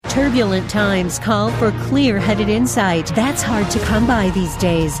Turbulent times call for clear-headed insight. That's hard to come by these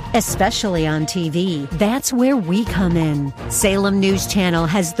days, especially on TV. That's where we come in. Salem News Channel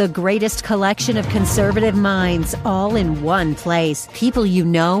has the greatest collection of conservative minds all in one place. People you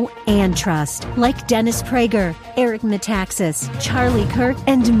know and trust, like Dennis Prager, Eric Metaxas, Charlie Kirk,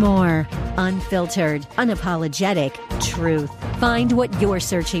 and more. Unfiltered, unapologetic truth. Find what you're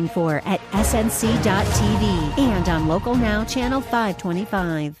searching for at snc.tv and on Local Now, Channel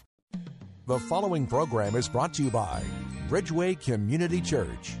 525. The following program is brought to you by Bridgeway Community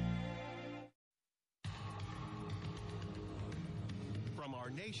Church. From our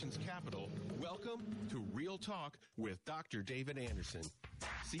nation's capital, welcome to Real Talk with Dr. David Anderson.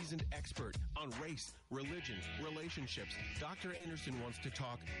 Seasoned expert on race, religion, relationships, Dr. Anderson wants to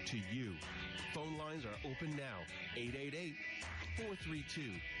talk to you. Phone lines are open now,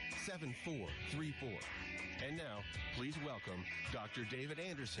 888-432-7434. And now, please welcome Dr. David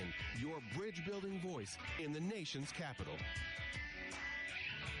Anderson, your bridge-building voice in the nation's capital.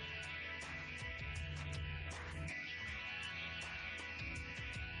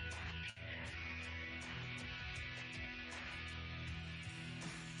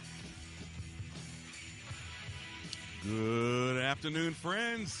 Good afternoon,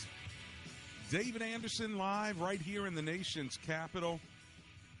 friends. David Anderson live right here in the nation's capital.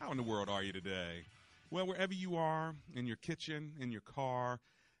 How in the world are you today? Well, wherever you are, in your kitchen, in your car,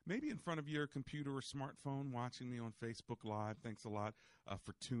 maybe in front of your computer or smartphone watching me on Facebook Live. Thanks a lot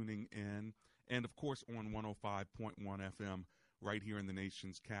for tuning in. And, of course, on 105.1 FM right here in the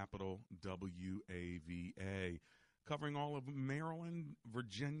nation's capital, WAVA, covering all of Maryland,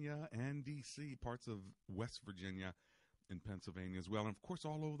 Virginia, and D.C., parts of West Virginia, in Pennsylvania as well, and of course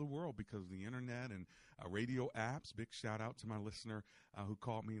all over the world because of the internet and radio apps. Big shout out to my listener who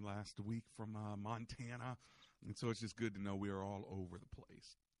called me last week from Montana, and so it's just good to know we are all over the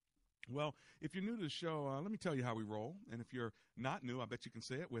place. Well, if you're new to the show, let me tell you how we roll, and if you're not new, I bet you can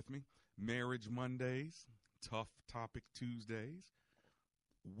say it with me. Marriage Mondays, Tough Topic Tuesdays,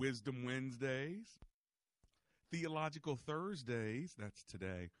 Wisdom Wednesdays, Theological Thursdays, that's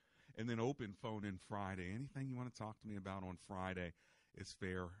today, and then open phone in Friday. Anything you want to talk to me about on Friday is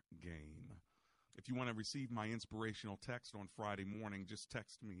fair game. If you want to receive my inspirational text on Friday morning, just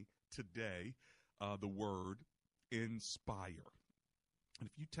text me today the word INSPIRE. And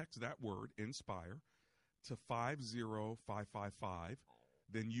if you text that word INSPIRE to 50555,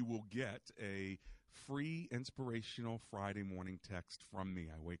 then you will get a free inspirational Friday morning text from me.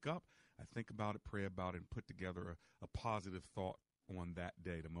 I wake up, I think about it, pray about it, and put together a positive thought on that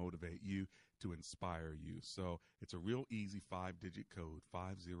day to motivate you, to inspire you. So it's a real easy 5-digit code,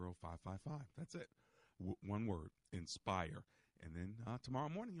 50555. That's it. One word, INSPIRE. And then tomorrow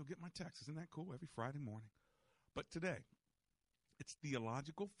morning you'll get my text. Isn't that cool? Every Friday morning. But today, it's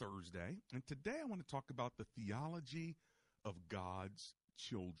Theological Thursday. And today I want to talk about the theology of God's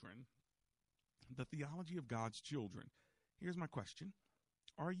children. The theology of God's children. Here's my question.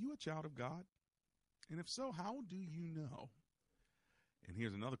 Are you a child of God? And if so, how do you know? And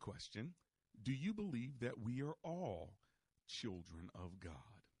here's another question. Do you believe that we are all children of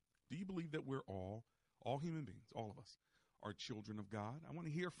God? Do you believe that we're all human beings, all of us, are children of God? I want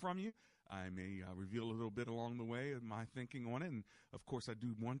to hear from you. I may reveal a little bit along the way of my thinking on it. And, of course, I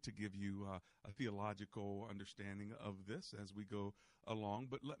do want to give you a theological understanding of this as we go along.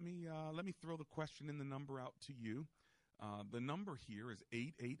 But let me throw the question and the number out to you. The number here is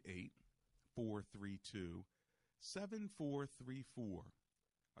 888-432-7434.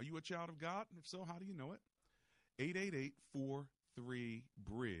 Are you a child of God? And if so, how do you know it?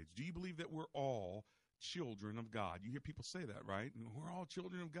 888-43-BRIDGE. Do you believe that we're all children of God? You hear people say that, right? We're all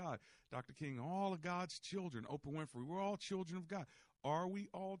children of God. Dr. King, all of God's children. Oprah Winfrey, we're all children of God. Are we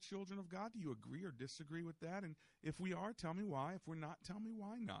all children of God? Do you agree or disagree with that? And if we are, tell me why. If we're not, tell me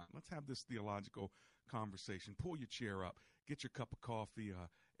why not. Let's have this theological conversation. Pull your chair up, get your cup of coffee,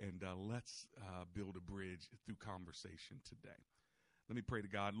 and let's build a bridge through conversation today. Let me pray to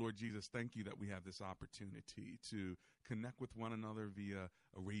God. Lord Jesus, thank you that we have this opportunity to connect with one another via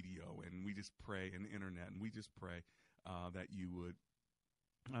a radio, and we just pray, and the internet, and we just pray that you would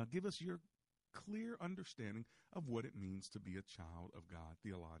give us your clear understanding of what it means to be a child of God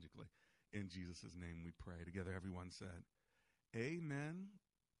theologically. In Jesus' name we pray. Together everyone said, amen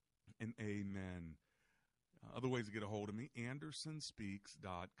and amen. Other ways to get a hold of me,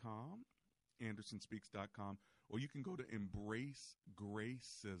 andersonspeaks.com, andersonspeaks.com, or you can go to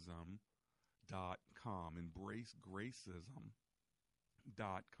embracegracism.com,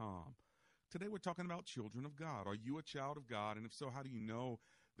 embracegracism.com. Today we're talking about children of God. Are you a child of God? And if so, how do you know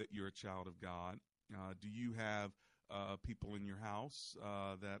that you're a child of God? Do you have people in your house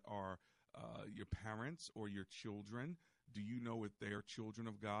that are your parents or your children? Do you know if they are children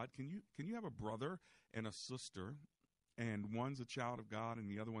of God? Can you have a brother and a sister, and one's a child of God and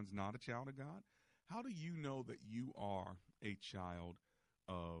the other one's not a child of God? How do you know that you are a child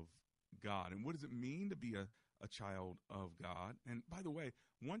of God? And what does it mean to be a child of God? And by the way,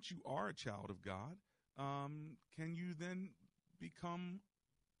 once you are a child of God, can you then become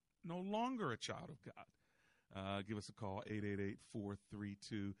no longer a child of God? Give us a call,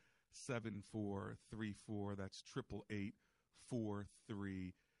 888-432-7434. That's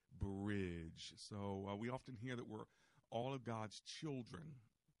 888-43-BRIDGE. So we often hear that we're all of God's children.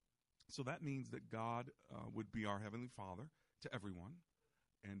 So that means that God would be our Heavenly Father to everyone.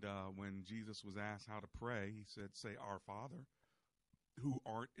 And when Jesus was asked how to pray, he said, say, Our Father, who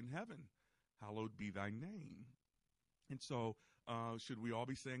art in heaven, hallowed be thy name. And so should we all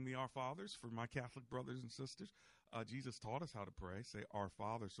be saying the Our Fathers for my Catholic brothers and sisters? Jesus taught us how to pray, say Our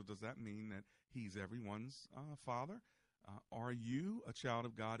Father. So does that mean that he's everyone's Father? Are you a child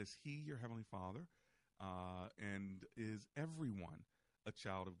of God? Is he your Heavenly Father? And is everyone a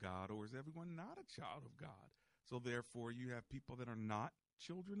child of God, or is everyone not a child of God? So therefore, you have people that are not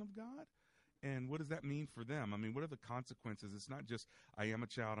children of God. And what does that mean for them? I mean, what are the consequences? It's not just, I am a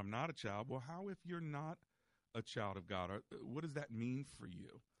child, I'm not a child. Well, how if you're not a child of God? What does that mean for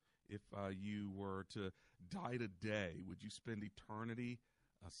you? If you were to die today, would you spend eternity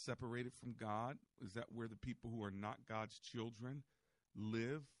separated from God? Is that where the people who are not God's children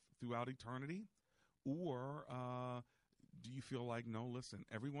live throughout eternity? Or do you feel like, no, listen,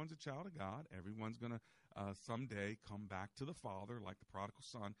 everyone's a child of God. Everyone's going to someday come back to the Father like the prodigal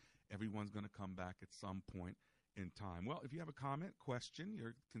son. Everyone's going to come back at some point in time. Well, if you have a comment, question,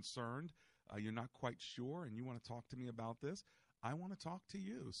 you're concerned, you're not quite sure, and you want to talk to me about this, I want to talk to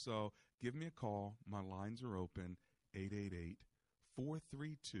you. So give me a call. My lines are open,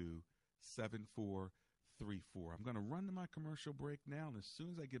 888-432-7434. I'm going to run to my commercial break now, and as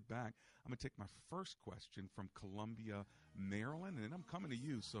soon as I get back, I'm going to take my first question from Columbia, Maryland, and then I'm coming to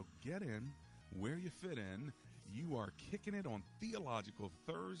you. So get in where you fit in. You are kicking it on Theological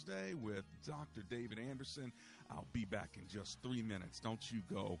Thursday with Dr. David Anderson. I'll be back in just 3 minutes. Don't you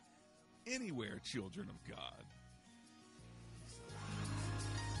go anywhere, children of God.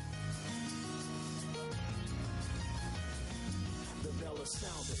 The bell is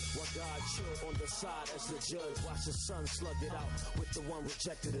sounded while God chilled on the side as the judge watched his son slug it out with the one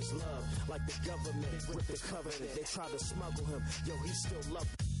rejected his love. Like the government with the covenant, they tried to smuggle him. Yo, he still loved.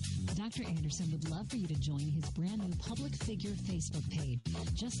 Dr. Anderson would love for you to join his brand new public figure Facebook page.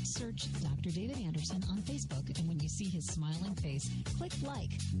 Just search Dr. David Anderson on Facebook, and when you see his smiling face, click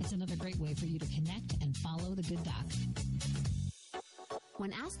like. It's another great way for you to connect and follow the good doc.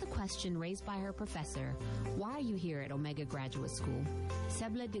 When asked the question raised by her professor, why are you here at Omega Graduate School?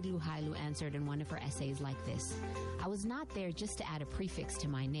 Sebla Digluhailu answered in one of her essays like this: I was not there just to add a prefix to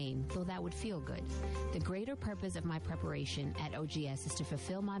my name, though that would feel good. The greater purpose of my preparation at OGS is to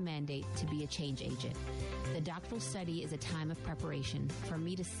fulfill my mandate to be a change agent. The doctoral study is a time of preparation for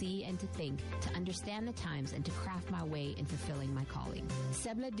me to see and to think, to understand the times, and to craft my way in fulfilling my calling.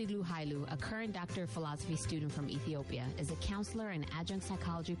 Sebla Digluhailu, a current Doctor of Philosophy student from Ethiopia, is a counselor and adjunct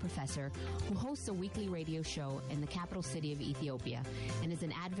psychology professor who hosts a weekly radio show in the capital city of Ethiopia and is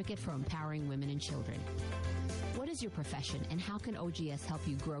an advocate for empowering women and children. What is your profession, and how can OGS help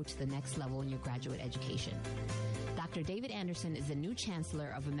you grow to the next level in your graduate education? Dr. David Anderson is the new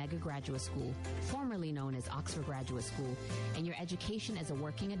chancellor of Omega Graduate School, formerly known as Oxford Graduate School, and your education as a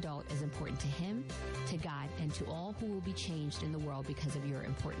working adult is important to him, to God, and to all who will be changed in the world because of your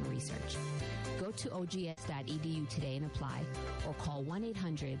important research. Go to ogs.edu today and apply, or call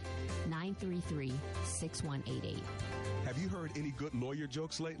 1-800-933-6188. Have you heard any good lawyer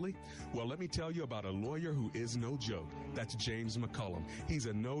jokes lately? Well, let me tell you about a lawyer who is no joke. That's James McCullum. He's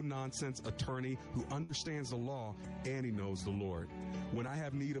a no-nonsense attorney who understands the law and he knows the Lord. When I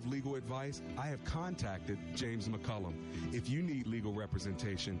have need of legal advice, I have contacted James McCullum. If you need legal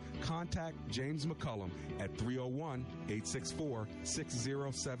representation, contact James McCullum at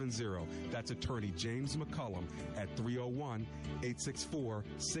 301-864-6070. That's attorney James McCullum at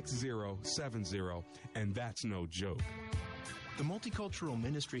 301-864-6070. And that's no joke. The Multicultural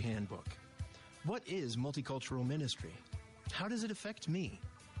Ministry Handbook. What is multicultural ministry? How does it affect me?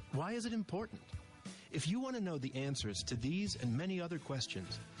 Why is it important? If you want to know the answers to these and many other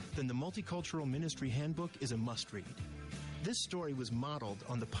questions, then the Multicultural Ministry Handbook is a must-read. This story was modeled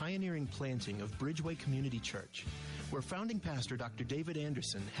on the pioneering planting of Bridgeway Community Church, where founding pastor Dr. David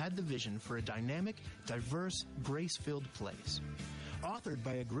Anderson had the vision for a dynamic, diverse, grace-filled place. Authored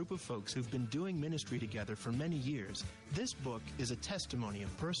by a group of folks who've been doing ministry together for many years, this book is a testimony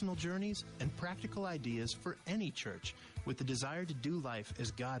of personal journeys and practical ideas for any church with the desire to do life as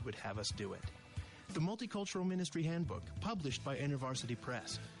God would have us do it. The Multicultural Ministry Handbook, published by InterVarsity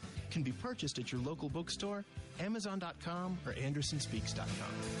Press, can be purchased at your local bookstore, Amazon.com, or AndersonSpeaks.com.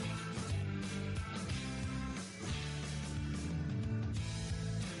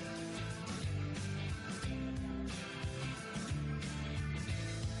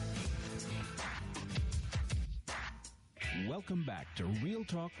 Welcome back to Real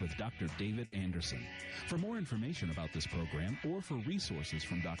Talk with Dr. David Anderson. For more information about this program or for resources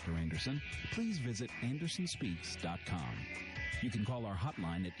from Dr. Anderson, please visit AndersonSpeaks.com. You can call our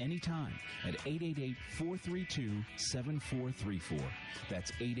hotline at any time at 888-432-7434.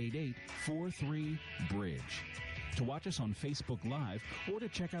 That's 888-43-BRIDGE. To watch us on Facebook Live or to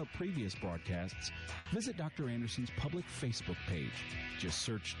check out previous broadcasts, visit Dr. Anderson's public Facebook page. Just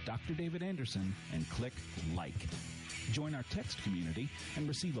search Dr. David Anderson and click like. Join our text community and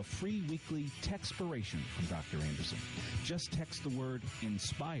receive a free weekly textpiration from Dr. Anderson. Just text the word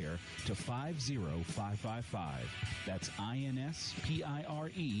INSPIRE to 50555. That's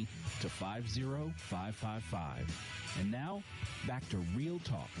INSPIRE to 50555. And now, back to Real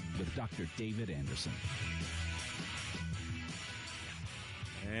Talk with Dr. David Anderson.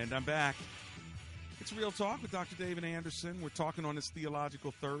 And I'm back. It's Real Talk with Dr. David Anderson. We're talking on this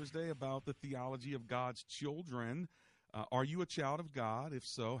Theological Thursday about the theology of God's children. Are you a child of God? If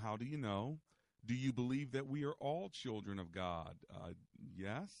so, how do you know? Do you believe that we are all children of God?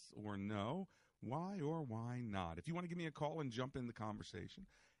 Yes or no? Why or why not? If you want to give me a call and jump in the conversation,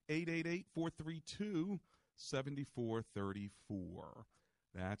 888-432-7434.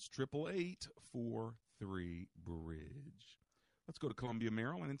 That's 888-43-BRIDGE. Let's go to Columbia,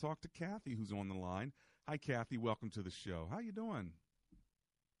 Maryland, and talk to Kathy, who's on the line. Hi, Kathy. Welcome to the show. How you doing?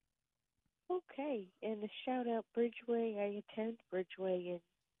 Okay, and a shout-out, Bridgeway. I attend Bridgeway, and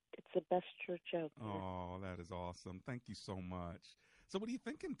it's the best church out there. Oh, that is awesome. Thank you so much. So what are you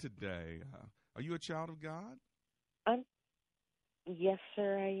thinking today? Are you a child of God? Yes,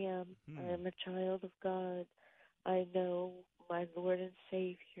 sir, I am. I am a child of God. I know my Lord and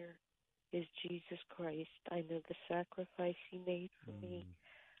Savior is Jesus Christ. I know the sacrifice he made for me.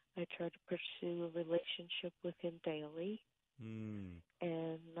 I try to pursue a relationship with him daily, and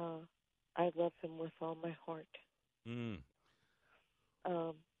I love him with all my heart.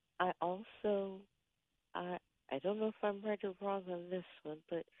 I also, I don't know if I'm right or wrong on this one,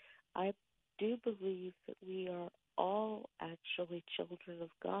 but I do believe that we are all actually children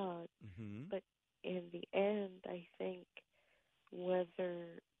of God. But in the end, I think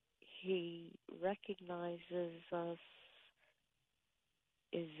whether he recognizes us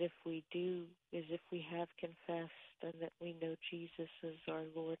is if we have confessed and that we know Jesus as our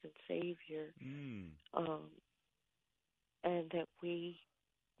Lord and Savior, and that we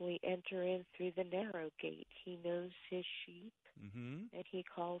enter in through the narrow gate. He knows his sheep, and he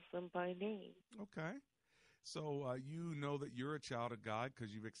calls them by name. Okay. So you know that you're a child of God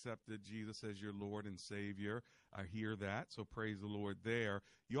because you've accepted Jesus as your Lord and Savior. I hear that, so praise the Lord there.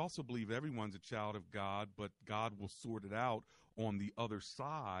 You also believe everyone's a child of God, but God will sort it out on the other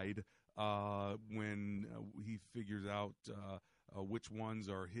side when he figures out which ones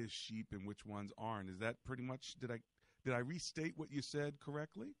are his sheep and which ones aren't. Is that pretty much, did I restate what you said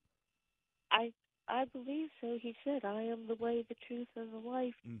correctly? I believe so. He said, I am the way, the truth, and the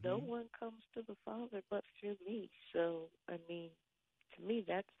life. No one comes to the Father but through me. So, I mean, to me,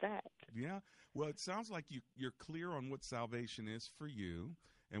 that's that. Yeah. Well, it sounds like you're clear on what salvation is for you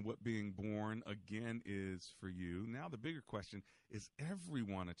and what being born again is for you. Now, the bigger question, is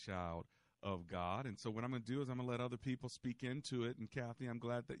everyone a child of God? And so what I'm going to do is I'm going to let other people speak into it. And, Kathy, I'm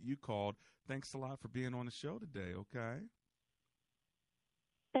glad that you called. Thanks a lot for being on the show today, okay?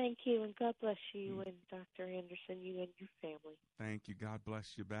 Thank you, and God bless you and Dr. Anderson, you and your family. Thank you. God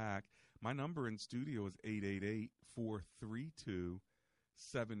bless you back. My number in studio is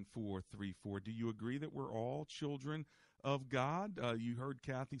 888-432-7434. Do you agree that we're all children of God? You heard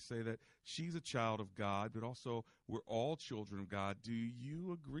Kathy say that she's a child of God, but also we're all children of God. Do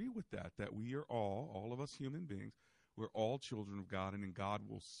you agree with that we are all of us human beings, we're all children of God, and then God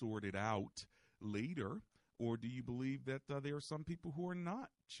will sort it out later? Or do you believe that there are some people who are not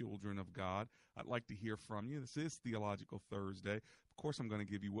children of God? I'd like to hear from you. This is Theological Thursday. Of course, I'm going to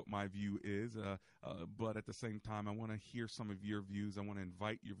give you what my view is, but at the same time, I want to hear some of your views. I want to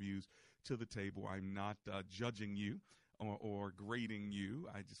invite your views to the table. I'm not judging you or grading you.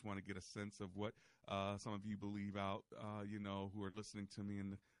 I just want to get a sense of what some of you believe out, who are listening to me in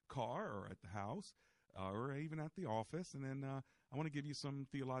the car or at the house or even at the office. And then I want to give you some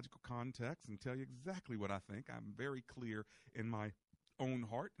theological context and tell you exactly what I think. I'm very clear in my own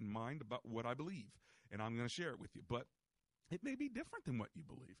heart and mind about what I believe, and I'm going to share it with you. But it may be different than what you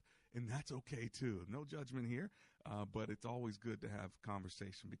believe, and that's okay, too. No judgment here, but it's always good to have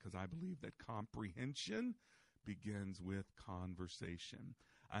conversation because I believe that comprehension begins with conversation.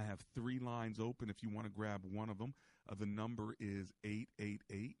 I have 3 lines open if you want to grab one of them. The number is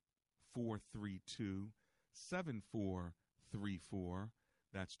 888-432-7434.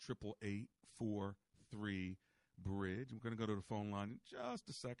 That's 888-43-BRIDGE. We're going to go to the phone line in just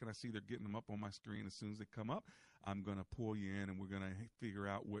a second. I see they're getting them up on my screen. As soon as they come up, I'm going to pull you in, and we're going to figure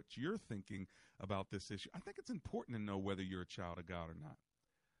out what you're thinking about this issue. I think it's important to know whether you're a child of God or not.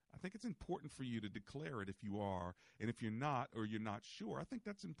 I think it's important for you to declare it if you are, and if you're not or you're not sure, I think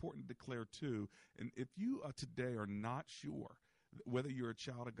that's important to declare too. And if you today are not sure whether you're a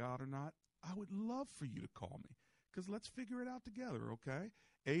child of God or not, I would love for you to call me because let's figure it out together, okay?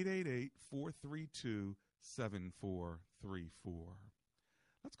 888-432-7434.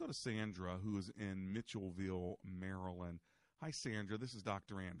 Let's go to Sandra, who is in Mitchellville, Maryland. Hi, Sandra. This is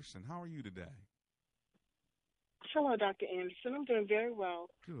Dr. Anderson. How are you today? Hello, Dr. Anderson. I'm doing very well.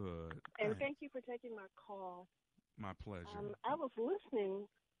 Good. And thank you for taking my call. My pleasure. I was listening,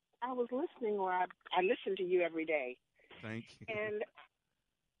 or I listen to you every day. Thank you. And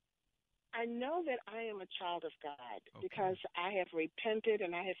I know that I am a child of God because I have repented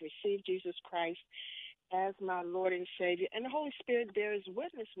and I have received Jesus Christ as my Lord and Savior. And the Holy Spirit bears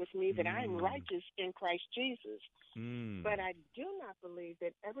witness with me that I am righteous in Christ Jesus. But I do not believe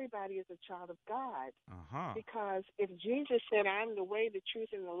that everybody is a child of God. Because if Jesus said, I'm the way, the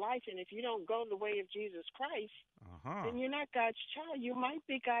truth, and the life, and if you don't go the way of Jesus Christ, then you're not God's child. You might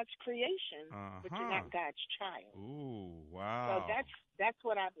be God's creation, but you're not God's child. Ooh, wow. So that's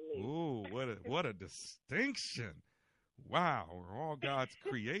what I believe. Ooh, what a distinction. Wow, we're all God's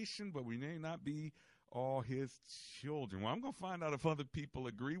creation, but we may not be all his children. Well, I'm going to find out if other people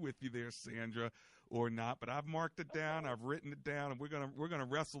agree with you there, Sandra, or not. But I've marked it down. I've written it down, and we're gonna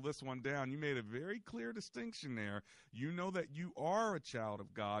wrestle this one down. You made a very clear distinction there. You know that you are a child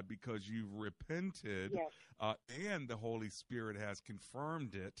of God because you've repented, and the Holy Spirit has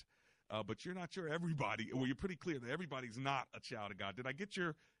confirmed it. But you're not sure everybody. Well, you're pretty clear that everybody's not a child of God. Did I get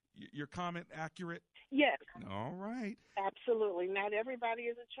your comment accurate? Yes. All right. Absolutely. Not everybody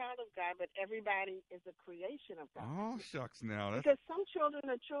is a child of God, but everybody is a creation of God. Oh, shucks now. Because some children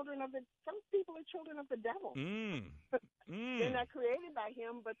are some people are children of the devil. They're not created by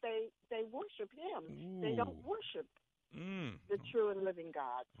him, but they worship him. Ooh. They don't worship the true and living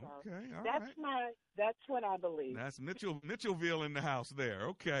God. So okay, that's what I believe. That's Mitchellville in the house there.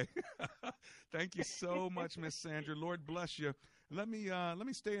 Okay. Thank you so much, Miss Sandra. Lord bless you. Let me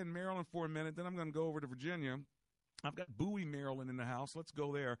stay in Maryland for a minute, then I'm going to go over to Virginia. I've got Bowie, Maryland in the house. Let's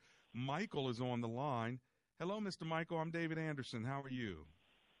go there. Michael is on the line. Hello, Mr. Michael. I'm David Anderson. How are you?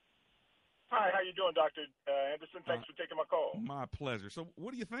 Hi, how you doing, Dr. Anderson? Thanks for taking my call. My pleasure. So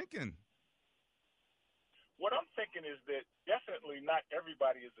what are you thinking? What I'm thinking is that definitely not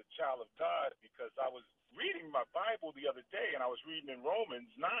everybody is a child of God, because I was reading my Bible the other day, and I was reading in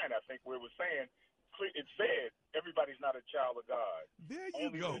Romans 9, I think, where it was saying, it said everybody's not a child of God. There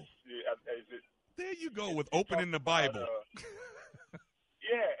you go. There you go with opening the Bible.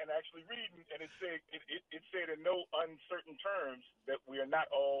 Yeah, and actually reading, and it said in no uncertain terms that we are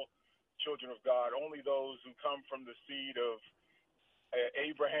not all children of God, only those who come from the seed of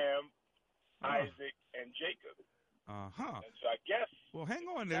Abraham, Isaac, and Jacob. And so I guess. Well, hang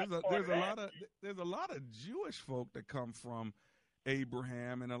on. There's a lot of Jewish folk that come from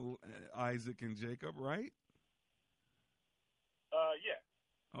Abraham and Isaac and Jacob, right? Yeah.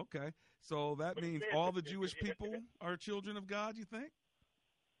 Okay, so that means all the Jewish people are children of God, you think?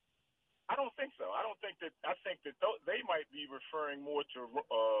 I don't think so. I think that they might be referring more to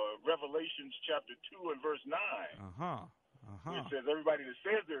Revelations chapter 2 and verse 9. Where it says everybody that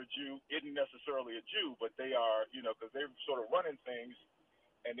says they're a Jew isn't necessarily a Jew, but they are, because they're sort of running things,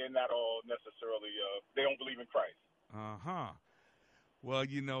 and they're not all necessarily, they don't believe in Christ. Well,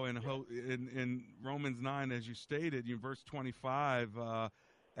 in Romans 9, as you stated, in verse 25,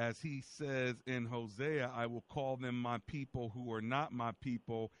 as he says in Hosea, I will call them my people who are not my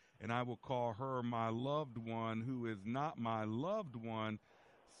people, and I will call her my loved one who is not my loved one.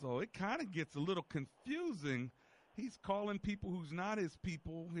 So it kind of gets a little confusing. He's calling people who's not his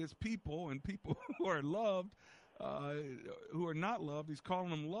people, and people who are loved, who are not loved, he's calling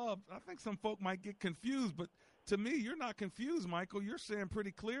them loved. I think some folk might get confused, but to me, you're not confused, Michael. You're saying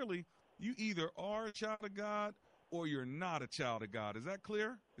pretty clearly you either are a child of God or you're not a child of God. Is that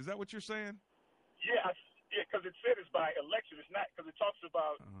clear? Is that what you're saying? Yeah, Yeah, because it said it's by election. It's not, because it talks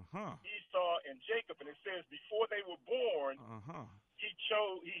about Esau and Jacob, and it says before they were born,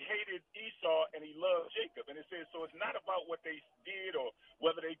 he hated Esau and he loved Jacob. And it says, so it's not about what they did or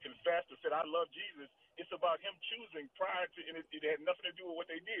whether they confessed or said, I love Jesus. It's about him choosing prior to, and it had nothing to do with what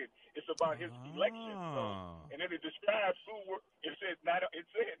they did. It's about his election. So, and then it describes who were, it said not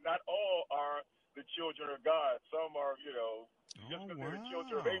all are the children of God. Some are, just because they're the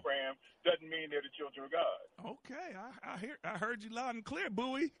children of Abraham doesn't mean they're the children of God. Okay, I heard you loud and clear,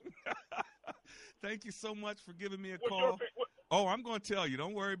 Bowie. Thank you so much for giving me a call. Oh, I'm going to tell you.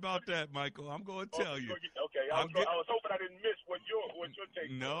 Don't worry about that, Michael. I'm going to tell you. Okay, I was hoping I didn't miss what your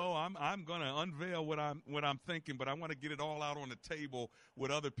take. No, I'm going to unveil what I'm thinking, but I want to get it all out on the table. What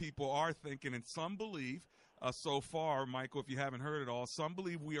other people are thinking, and some believe. So far, Michael, if you haven't heard it all, some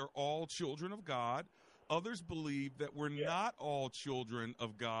believe we are all children of God. Others believe that we're not all children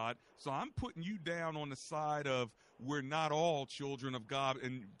of God. So I'm putting you down on the side of we're not all children of God,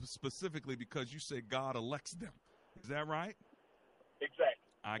 and specifically because you say God elects them. Is that right?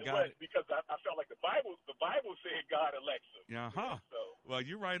 Exactly. I got it. Because I felt like the Bible said God elects them. Well,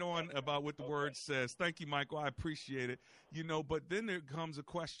 you're right on about what the word says. Thank you, Michael. I appreciate it. But then there comes a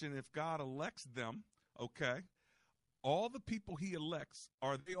question: if God elects them, okay, all the people he elects,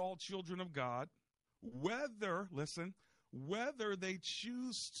 are they all children of God? Whether they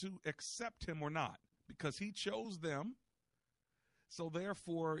choose to accept him or not, because he chose them. So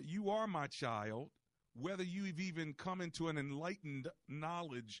therefore, you are my child. Whether you've even come into an enlightened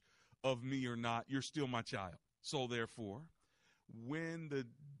knowledge of me or not, you're still my child. So therefore, when the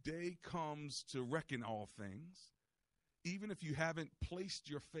day comes to reckon all things, even if you haven't placed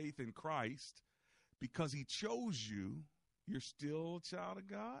your faith in Christ, because he chose you, you're still a child of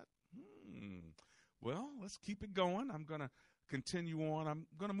God? Well, let's keep it going. I'm going to continue on. I'm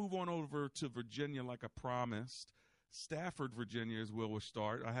going to move on over to Virginia like I promised. Stafford, Virginia is where we'll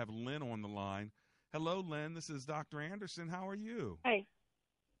start. I have Lynn on the line. Hello, Lynn. This is Dr. Anderson. How are you? Hi.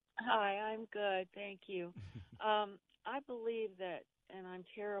 Hi, I'm good. Thank you. I believe that, and I'm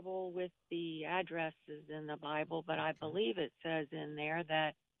terrible with the addresses in the Bible, but I believe it says in there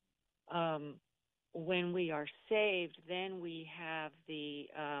that when we are saved, then we have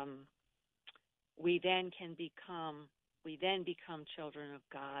we then become children of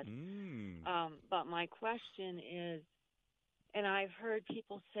God. But my question is, and I've heard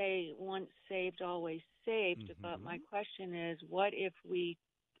people say once saved, always saved, but my question is, what if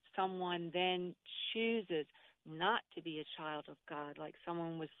someone then chooses not to be a child of God, like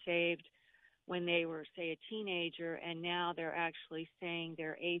someone was saved when they were, say, a teenager, and now they're actually saying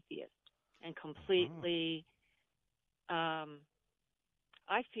they're atheist and completely,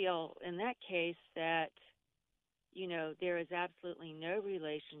 I feel in that case that, there is absolutely no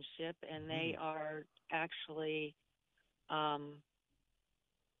relationship, and they are actually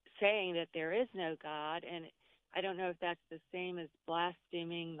saying that there is no God. And I don't know if that's the same as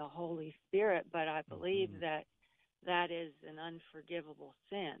blaspheming the Holy Spirit, but I believe that is an unforgivable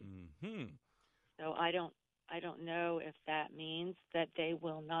sin. So I don't know if that means that they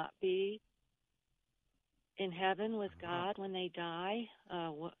will not be in heaven with God when they die.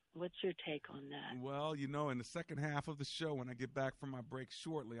 What's your take on that? Well, in the second half of the show, when I get back from my break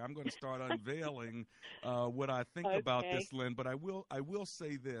shortly, I'm going to start unveiling what I think about this, Lynn. But I will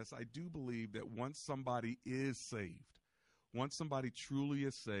say this. I do believe that once somebody is saved, once somebody truly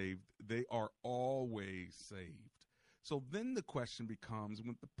is saved, they are always saved. So then the question becomes,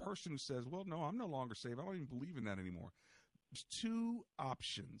 when the person who says, well, no, I'm no longer saved, I don't even believe in that anymore. There's two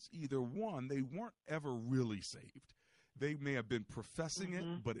options. Either one, they weren't ever really saved. They may have been professing it,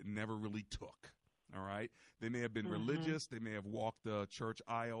 but it never really took. All right? They may have been religious. They may have walked the church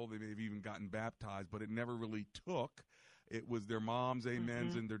aisle. They may have even gotten baptized, but it never really took. It was their mom's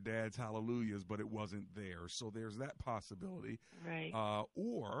amens and their dad's hallelujahs, but it wasn't there. So there's that possibility. Right.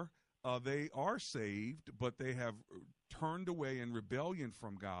 Or they are saved, but they have turned away in rebellion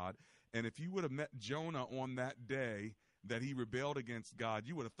from God. And if you would have met Jonah on that day that he rebelled against God,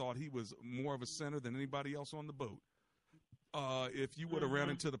 you would have thought he was more of a sinner than anybody else on the boat. If you would have ran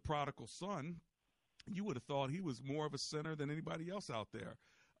into the prodigal son, you would have thought he was more of a sinner than anybody else out there.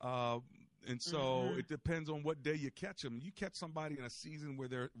 And so it depends on what day you catch them. You catch somebody in a season where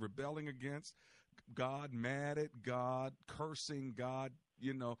they're rebelling against God, mad at God, cursing God,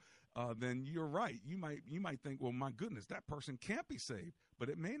 then you're right. You might think, well, my goodness, that person can't be saved. But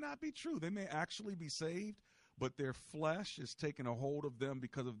it may not be true. They may actually be saved, but their flesh is taking a hold of them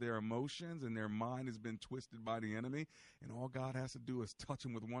because of their emotions, and their mind has been twisted by the enemy. And all God has to do is touch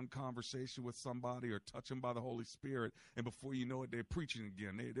them with one conversation with somebody or touch them by the Holy Spirit. And before you know it, they're preaching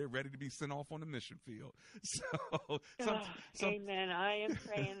again. They're ready to be sent off on the mission field. So, amen. I am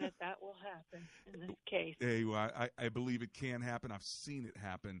praying that will happen in this case. Hey, well, I believe it can happen. I've seen it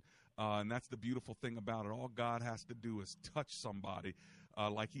happen. And that's the beautiful thing about it. All God has to do is touch somebody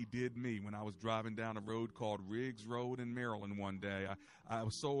like he did me when I was driving down a road called Riggs Road in Maryland one day. I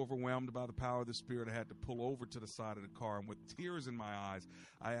was so overwhelmed by the power of the Spirit, I had to pull over to the side of the car. And with tears in my eyes,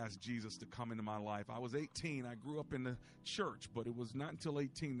 I asked Jesus to come into my life. I was 18. I grew up in the church, but it was not until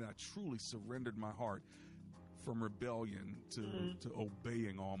 18 that I truly surrendered my heart from rebellion to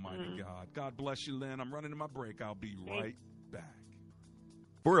obeying Almighty God. God bless you, Lynn. I'm running to my break. I'll be right back.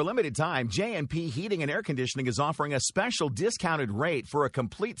 For a limited time, J&P Heating and Air Conditioning is offering a special discounted rate for a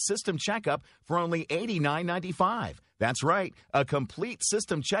complete system checkup for only $89.95. That's right, a complete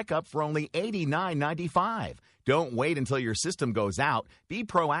system checkup for only $89.95. Don't wait until your system goes out. Be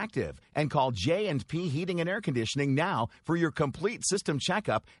proactive and call J&P Heating and Air Conditioning now for your complete system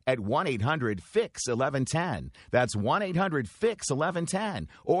checkup at 1-800-FIX-1110. That's 1-800-FIX-1110.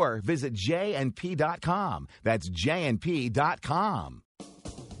 Or visit jnp.com. That's jnp.com.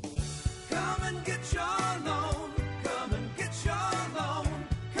 Come and get your loan. Come and get your loan.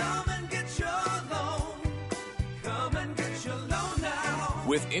 Come and get your loan. Come and get your loan now.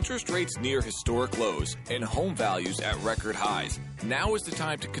 With interest rates near historic lows and home values at record highs, now is the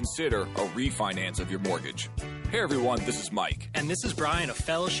time to consider a refinance of your mortgage. Hey everyone, this is Mike. And this is Brian of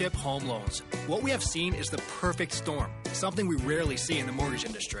Fellowship Home Loans. What we have seen is the perfect storm, something we rarely see in the mortgage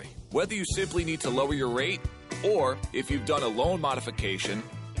industry. Whether you simply need to lower your rate, or if you've done a loan modification,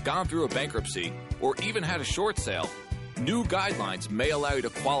 gone through a bankruptcy, or even had a short sale, new guidelines may allow you to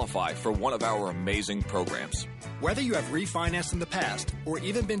qualify for one of our amazing programs. Whether you have refinanced in the past or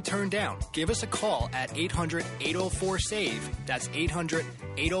even been turned down, give us a call at 800-804-SAVE. That's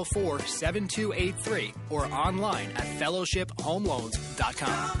 800-804-7283 or online at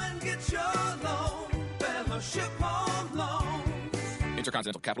fellowshiphomeloans.com. Come and get your loan. Fellowship Home Loans.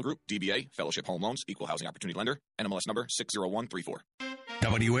 Intercontinental Capital Group, DBA, Fellowship Home Loans, Equal Housing Opportunity Lender, NMLS number 60134.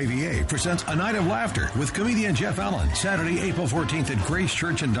 WAVA presents A Night of Laughter with comedian Jeff Allen, Saturday, April 14th at Grace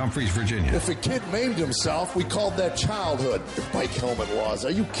Church in Dumfries, Virginia. If a kid maimed himself, we called that childhood. The bike helmet laws. Are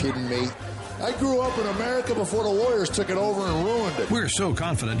you kidding me? I grew up in America before the lawyers took it over and ruined it. We're so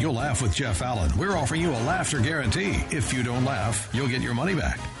confident you'll laugh with Jeff Allen. We're offering you a laughter guarantee. If you don't laugh, you'll get your money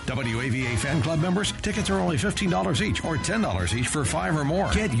back. WAVA fan club members, tickets are only $15 each or $10 each for 5 or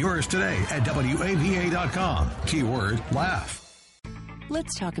more. Get yours today at WAVA.com. Keyword laugh.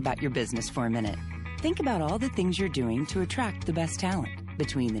 Let's talk about your business for a minute. Think about all the things you're doing to attract the best talent.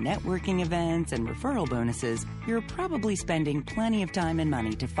 Between the networking events and referral bonuses, you're probably spending plenty of time and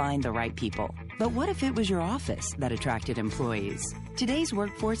money to find the right people. But what if it was your office that attracted employees? Today's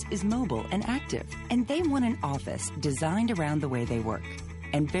workforce is mobile and active, and they want an office designed around the way they work.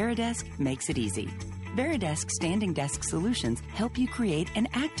 And Veridesk makes it easy. Veridesk Standing Desk Solutions help you create an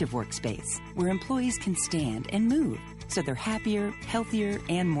active workspace where employees can stand and move, so they're happier, healthier,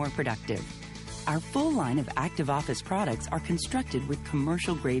 and more productive. Our full line of active office products are constructed with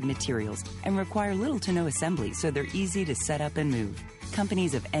commercial-grade materials and require little to no assembly, so they're easy to set up and move.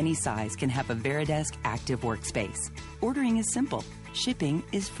 Companies of any size can have a Veridesk active workspace. Ordering is simple. Shipping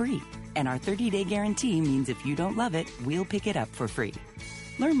is free. And our 30-day guarantee means if you don't love it, we'll pick it up for free.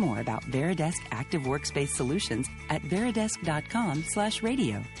 Learn more about Veridesk Active Workspace Solutions at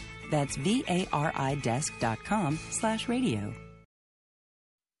veridesk.com/radio. That's VARIdesk.com/radio.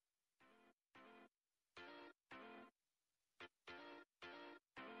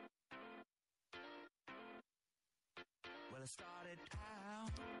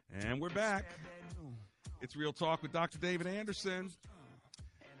 And we're back. It's Real Talk with Dr. David Anderson.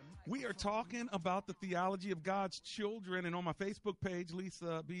 We are talking about the theology of God's children. And on my Facebook page,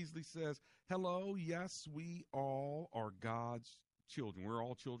 Lisa Beasley says, hello, yes, we all are God's children. We're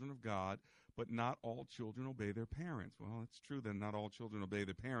all children of God, but not all children obey their parents. Well, it's true that not all children obey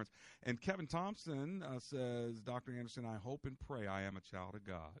their parents. And Kevin Thompson says, Dr. Anderson, I hope and pray I am a child of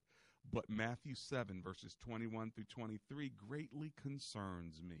God. But Matthew 7, verses 21 through 23 greatly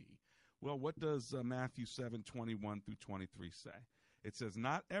concerns me. Well, what does Matthew 7, 21 through 23 say? It says,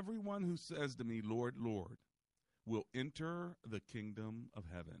 not everyone who says to me, Lord, Lord, will enter the kingdom of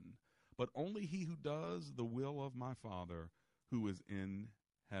heaven, but only he who does the will of my Father who is in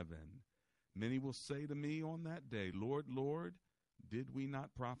heaven. Many will say to me on that day, Lord, Lord, did we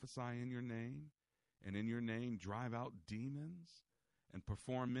not prophesy in your name, and in your name drive out demons, and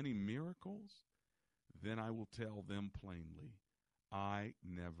perform many miracles? then I will tell them plainly, I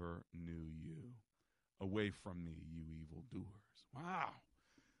never knew you. Away from me, you evildoers. Wow.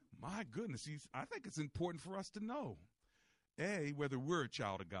 My goodness. I think it's important for us to know, A, whether we're a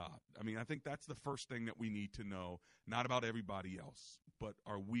child of God. I mean, I think that's the first thing that we need to know, not about everybody else, but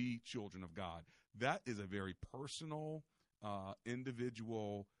are we children of God? That is a very personal,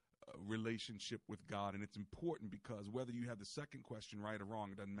 individual relationship with God, and it's important because whether you have the second question right or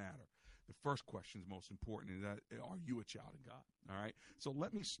wrong, it doesn't matter. The first question is most important, is that are you a child of God? All right? So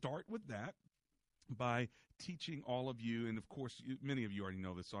let me start with that by teaching all of you, and of course, many of you already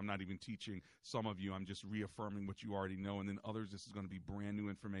know this, so I'm not even teaching some of you. I'm just reaffirming what you already know, and then others, this is going to be brand new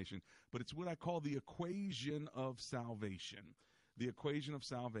information. But it's what I call the equation of salvation. The equation of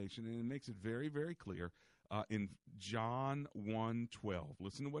salvation, and it makes it very, very clear in John 1:12.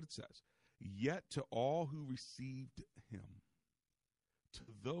 Listen to what it says. Yet to all who received him, to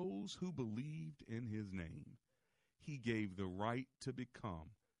those who believed in his name, he gave the right to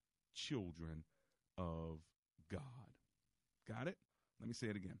become children of God. Got it? Let me say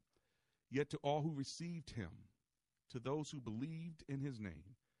it again. Yet to all who received him, to those who believed in his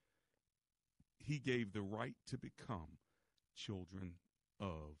name, he gave the right to become children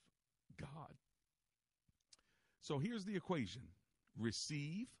of God. So here's the equation.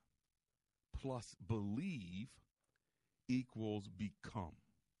 Receive plus believe equals become.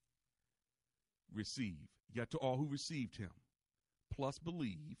 Receive. Yet to all who received him, plus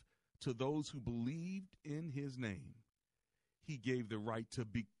believe, to those who believed in his name, he gave the right to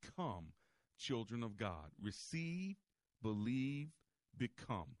become children of God. Receive, believe,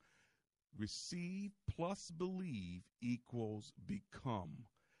 become. Receive plus believe equals become.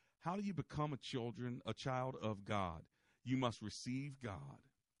 How do you become a child of God? You must receive God.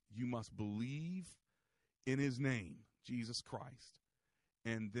 You must believe in his name, Jesus Christ.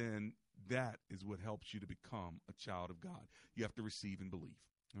 And then that is what helps you to become a child of God. You have to receive and believe.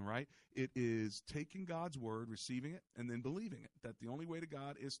 All right? It is taking God's word, receiving it, and then believing it. That the only way to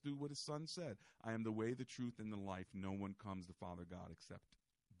God is through what his son said. I am the way, the truth, and the life. No one comes to Father God except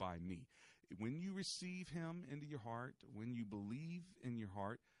by me. When you receive him into your heart, when you believe in your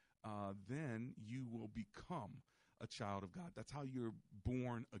heart, then you will become a child of God. That's how you're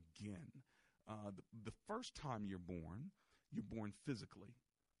born again. The first time you're born physically.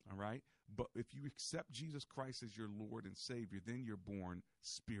 All right? But if you accept Jesus Christ as your Lord and Savior, then you're born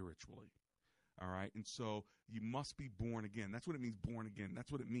spiritually. All right? And so you must be born again. That's what it means, born again.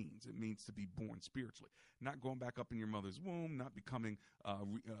 That's what it means. It means to be born spiritually. Not going back up in your mother's womb, not becoming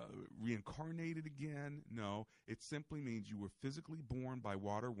reincarnated again. No, it simply means you were physically born by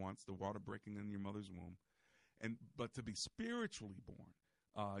water once, the water breaking in your mother's womb. But to be spiritually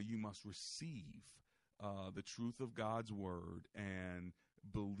born, you must receive the truth of God's word and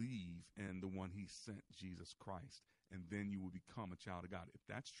believe in the one he sent, Jesus Christ, and then you will become a child of God. If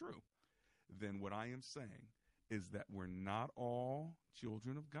that's true, then what I am saying is that we're not all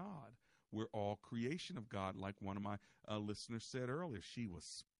children of God. We're all creation of God, like one of my listeners said earlier. She was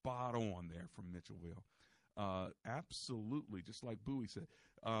spot on there from Mitchellville. Absolutely, just like Bowie said,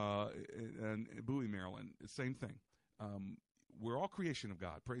 and Bowie, Maryland, same thing. We're all creation of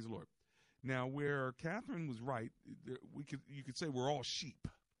God. Praise the Lord. Now, where Catherine was right, you could say we're all sheep,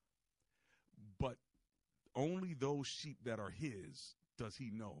 but only those sheep that are his does he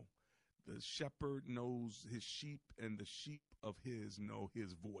know. The shepherd knows his sheep, and the sheep of his know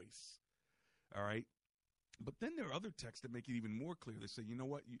his voice. All right? But then there are other texts that make it even more clear. They say, you know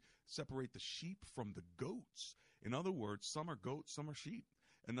what? You separate the sheep from the goats. In other words, some are goats, some are sheep.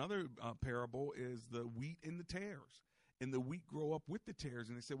 Another parable is the wheat and the tares. And the wheat grow up with the tares.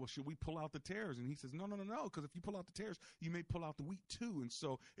 And they say, well, should we pull out the tares? And he says, no, because if you pull out the tares, you may pull out the wheat too. And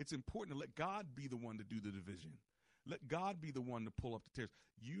so it's important to let God be the one to do the division. Let God be the one to pull up the tares.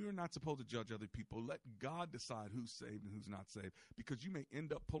 You're not supposed to judge other people. Let God decide who's saved and who's not saved, because you may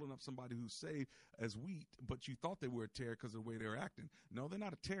end up pulling up somebody who's saved as wheat, but you thought they were a tare because of the way they're acting. No, they're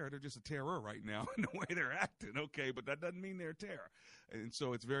not a tare. They're just a terror right now in the way they're acting, okay? But that doesn't mean they're a tare. And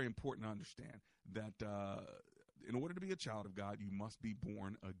so it's very important to understand that in order to be a child of God, you must be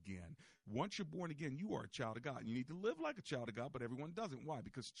born again. Once you're born again, you are a child of God. You need to live like a child of God, but everyone doesn't. Why?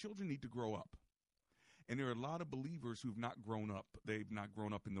 Because children need to grow up. And there are a lot of believers who've not grown up. They've not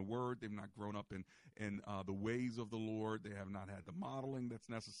grown up in the Word. They've not grown up in the ways of the Lord. They have not had the modeling that's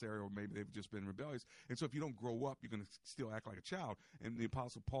necessary, or maybe they've just been rebellious. And so if you don't grow up, you're going to still act like a child. And the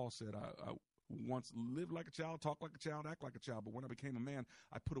Apostle Paul said, I once lived like a child, talked like a child, act like a child, but when I became a man,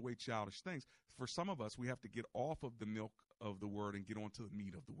 I put away childish things. For some of us, we have to get off of the milk of the word and get onto the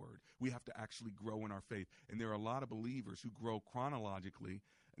meat of the word. We have to actually grow in our faith. And there are a lot of believers who grow chronologically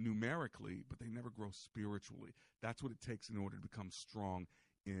numerically, but they never grow spiritually. That's what it takes in order to become strong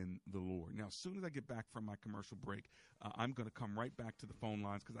in the Lord. Now, as soon as I get back from my commercial break, I'm going to come right back to the phone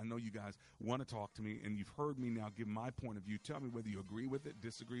lines because I know you guys want to talk to me, and you've heard me now give my point of view. Tell me whether you agree with it,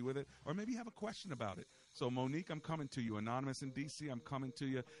 disagree with it, or maybe you have a question about it. So, Monique, I'm coming to you. Anonymous in D.C., I'm coming to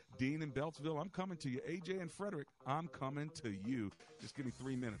you. Dean in Beltsville, I'm coming to you. AJ and Frederick, I'm coming to you. Just give me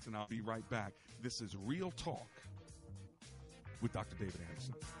 3 minutes, and I'll be right back. This is Real Talk with Dr. David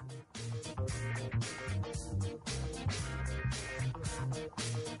Anderson.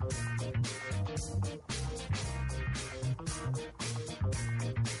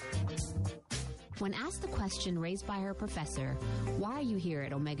 When asked the question raised by her professor, why are you here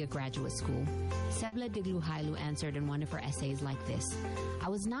at Omega Graduate School? Sebla Digluhailu answered in one of her essays like this: I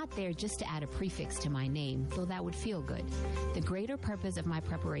was not there just to add a prefix to my name, though that would feel good. The greater purpose of my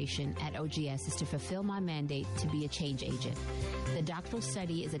preparation at OGS is to fulfill my mandate to be a change agent. The doctoral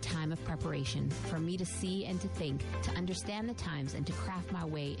study is a time of preparation for me to see and to think, to understand the times, and to craft my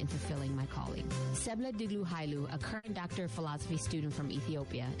way in fulfilling my calling. Sebla Digluhailu, a current Doctor of Philosophy student from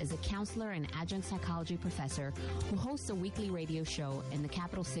Ethiopia, is a counselor and adjunct psychology professor who hosts a weekly radio show in the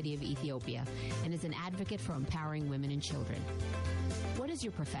capital city of Ethiopia and is an advocate for empowering women and children. What is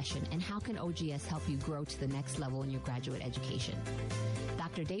your profession, and how can OGS help you grow to the next level in your graduate education?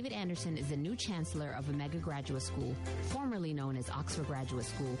 Dr. David Anderson is the new chancellor of Omega Graduate School, formerly known as Oxford Graduate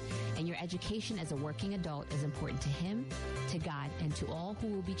School, and your education as a working adult is important to him, to God, and to all who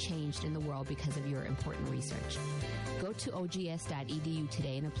will be changed in the world because of your important research. Go to ogs.edu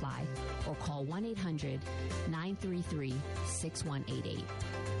today and apply, or call 1-800-933-6188.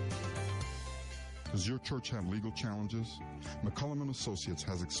 Does your church have legal challenges? McCullum & Associates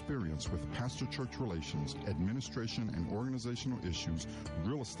has experience with pastor-church relations, administration and organizational issues,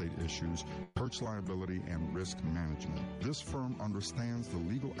 real estate issues, church liability, and risk management. This firm understands the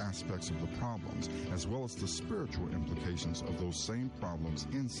legal aspects of the problems as well as the spiritual implications of those same problems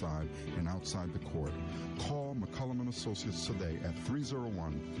inside and outside the court. Call McCullum & Associates today at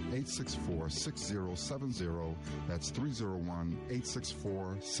 301-864-6070. That's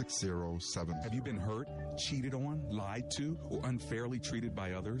 301-864-6070. Have you been hurt, cheated on, lied to, or unfairly treated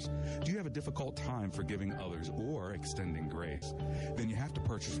by others? Do you have a difficult time forgiving others or extending grace? Then you have to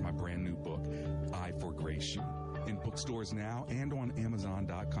purchase my brand new book, I For Grace You. In bookstores now and on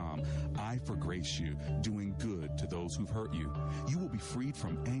Amazon.com, I For Grace You, doing good to those who've hurt you. You will be freed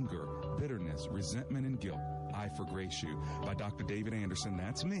from anger, bitterness, resentment, and guilt. I For Grace You by Dr. David Anderson.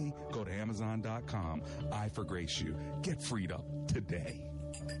 That's me. Go to Amazon.com. I For Grace You. Get freed up today.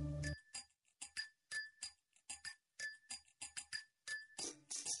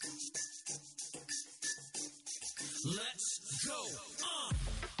 Let's go.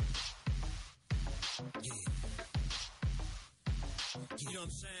 Yeah. You know what I'm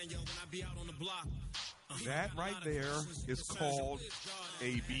saying, yo, when I be out on the block. That right there is called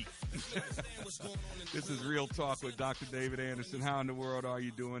a beat. This is Real Talk with Dr. David Anderson. How in the world are you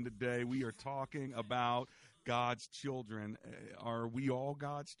doing today? We are talking about God's children. Are we all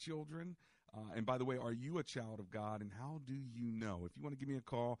God's children? And by the way, are you a child of God, and how do you know? If you want to give me a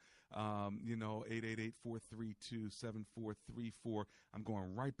call, 888-432-7434. I'm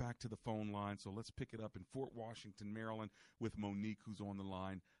going right back to the phone line, so let's pick it up in Fort Washington, Maryland, with Monique, who's on the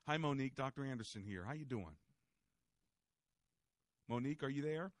line. Hi, Monique. Dr. Anderson here. How you doing? Monique, are you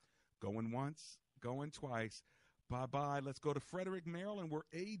there? Going once, going twice. Bye-bye. Let's go to Frederick, Maryland, where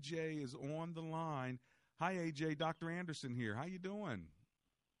AJ is on the line. Hi, AJ. Dr. Anderson here. How you doing?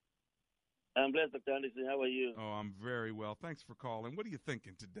 I'm blessed, Dr. Anderson. How are you? Oh, I'm very well. Thanks for calling. What are you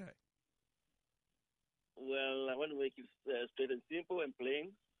thinking today? Well, I want to make it straight and simple and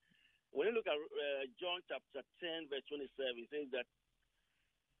plain. When you look at John chapter 10, verse 27, it says that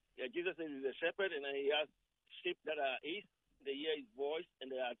Jesus is a shepherd, and he has sheep that are east, they hear his voice,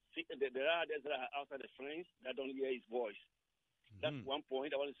 and there are others that are outside the fence that don't hear his voice. That's one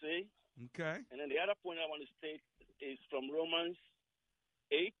point I want to say. Okay. And then the other point I want to state is from Romans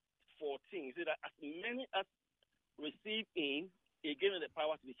 8:14. It says that as many as receive him, he gave them the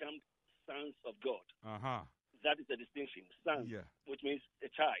power to become sons of God. Uh-huh. That is the distinction, son, which means a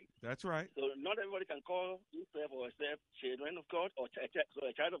child. That's right. So not everybody can call himself or herself children of God or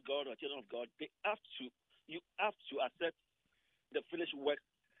a child of God or children of God. You have to accept the finished work,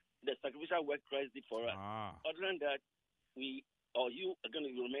 the sacrificial work Christ did for us. Other than that, you are going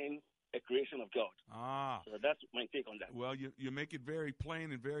to remain a creation of God. So that's my take on that. Well, you make it very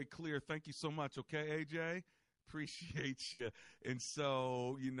plain and very clear. Thank you so much. Okay, AJ? Appreciate you. And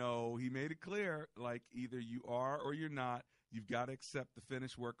so, he made it clear, like either you are or you're not. You've got to accept the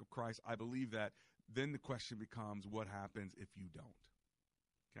finished work of Christ. I believe that. Then the question becomes, what happens if you don't?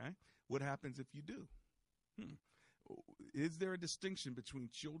 Okay? What happens if you do? Is there a distinction between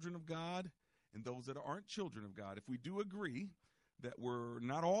children of God and those that aren't children of God? If we do agree that we're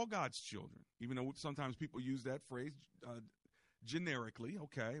not all God's children, even though sometimes people use that phrase generically,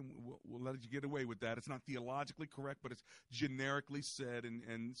 okay, we'll let you get away with that. It's not theologically correct, but it's generically said,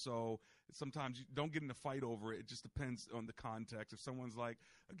 and so sometimes you don't get in a fight over it. It just depends on the context. If someone's like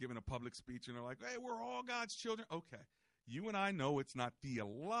giving a public speech and they're like, hey, we're all God's children, okay. You and I know it's not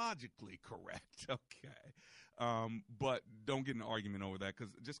theologically correct, okay, but don't get in an argument over that,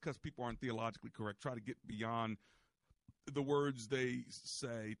 because just because people aren't theologically correct, try to get beyond the words they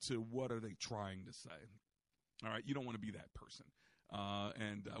say to what are they trying to say. All right, you don't want to be that person.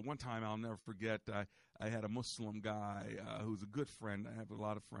 And one time I'll never forget, I had a Muslim guy who's a good friend. I have a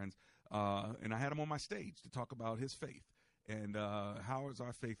lot of friends. And I had him on my stage to talk about his faith. And how is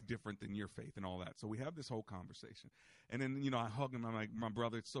our faith different than your faith and all that? So we have this whole conversation. And then, I hug him. I'm like, my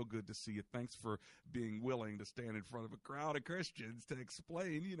brother, it's so good to see you. Thanks for being willing to stand in front of a crowd of Christians to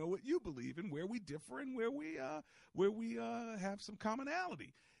explain, what you believe and where we differ and where we have some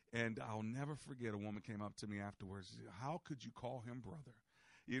commonality. And I'll never forget, a woman came up to me afterwards. She said, how could you call him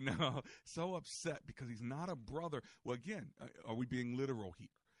brother? So upset because he's not a brother. Well, again, are we being literal here?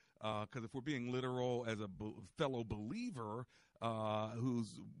 Because if we're being literal as a fellow believer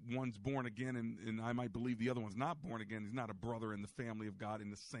who's one's born again and I might believe the other one's not born again, he's not a brother in the family of God in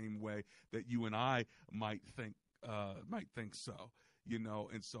the same way that you and I might think so,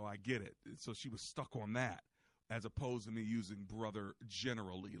 and so I get it. So she was stuck on that, as opposed to me using brother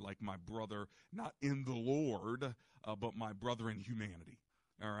generally, like my brother, not in the Lord, but my brother in humanity.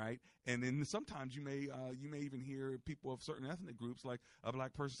 All right. And then sometimes you may even hear people of certain ethnic groups, like a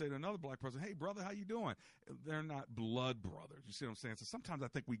black person say to another black person, hey, brother, how you doing? They're not blood brothers. You see what I'm saying? So sometimes I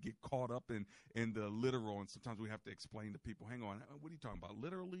think we get caught up in the literal, and sometimes we have to explain to people, hang on, what are you talking about?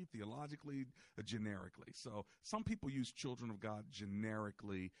 Literally, theologically, generically. So some people use children of God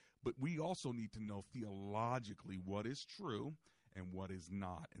generically, but we also need to know theologically what is true and what is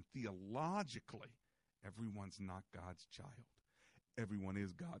not. And theologically, everyone's not God's child. Everyone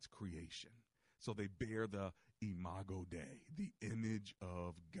is God's creation. So they bear the imago Dei, the image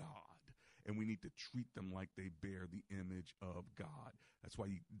of God. And we need to treat them like they bear the image of God. That's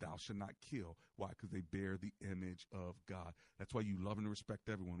why thou shalt not kill. Why? Because they bear the image of God. That's why you love and respect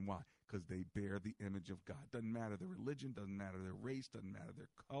everyone. Why? Because they bear the image of God. Doesn't matter their religion, doesn't matter their race, doesn't matter their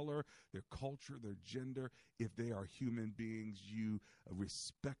color, their culture, their gender. If they are human beings, you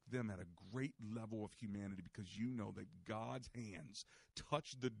respect them at a great level of humanity, because you know that God's hands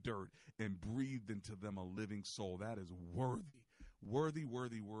touched the dirt and breathed into them a living soul. That is worthy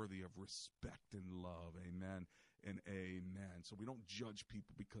of respect and love. Amen and amen. So we don't judge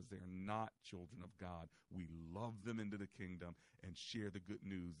people because they're not children of God. We love them into the kingdom and share the good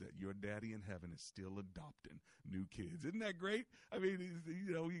news that your daddy in heaven is still adopting new kids. Isn't that great? I mean,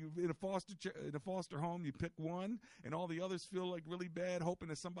 you in a foster home, you pick one and all the others feel like really bad, hoping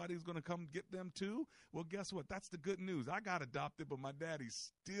that somebody's going to come get them too. Well, guess what? That's the good news. I got adopted, but my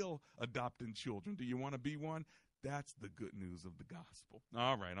daddy's still adopting children. Do you want to be one? That's the good news of the gospel.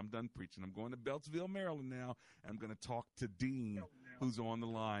 All right, I'm done preaching. I'm going to Beltsville, Maryland now. I'm going to talk to Dean, who's on the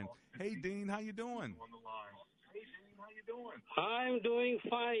line. Hey, Dean, how you doing? I'm doing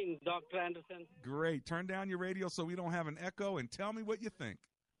fine, Dr. Anderson. Great. Turn down your radio so we don't have an echo, and tell me what you think.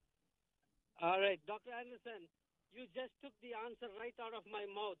 All right, Dr. Anderson, you just took the answer right out of my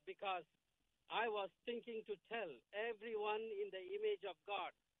mouth, because I was thinking to tell everyone in the image of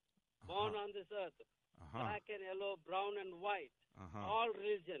God, born on this earth, black and yellow, brown and white, all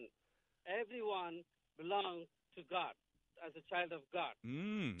religion, everyone belongs to God as a child of God.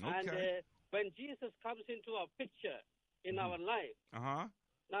 Okay. And when Jesus comes into our picture in our life,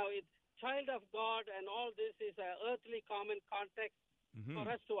 now it's child of God, and all this is an earthly common context for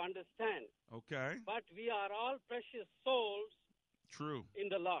us to understand. Okay. But we are all precious souls. True. In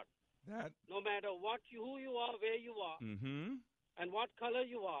the Lord. That. No matter who you are, where you are, and what color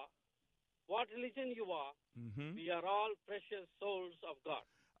you are, what religion you are, we are all precious souls of God.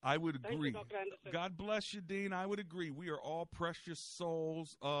 I would agree. Thank you, Dr. Anderson. God bless you, Dean. I would agree. We are all precious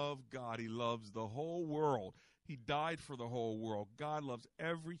souls of God. He loves the whole world. He died for the whole world. God loves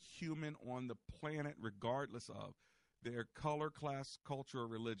every human on the planet, regardless of their color, class, culture, or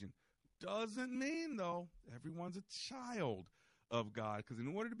religion. Doesn't mean, though, everyone's a child of God, because in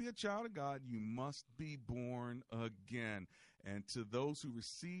order to be a child of God, you must be born again. And to those who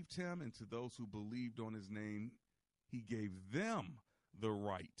received him and to those who believed on his name, he gave them the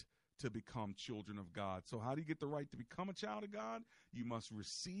right to become children of God. So how do you get the right to become a child of God? You must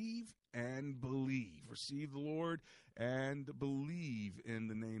receive and believe. Receive the Lord and believe in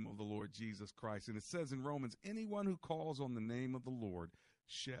the name of the Lord Jesus Christ. And it says in Romans, anyone who calls on the name of the Lord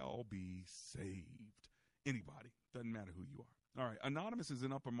shall be saved. Anybody. Doesn't matter who you are. All right. Anonymous is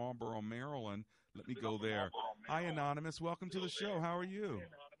in Upper Marlboro, Maryland. Let me go there. Hi, Anonymous. Welcome to the show. How are you?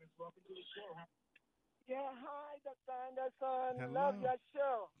 Yeah, hi, Dr. Anderson. Hello. Love your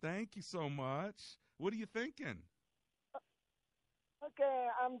show. Thank you so much. What are you thinking? Okay,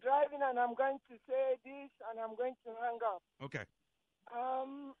 I'm driving and I'm going to say this and I'm going to hang up. Okay.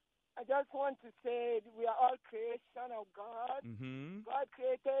 I just want to say we are all creation of God. Mm-hmm. God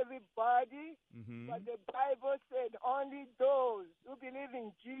created everybody, Mm-hmm. but the Bible said only those who believe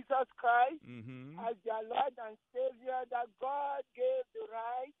in Jesus Christ Mm-hmm. as their Lord and Savior, that God gave the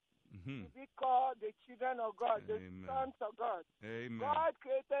right Mm-hmm. to be called the children of God, the Amen. sons of God. Amen. God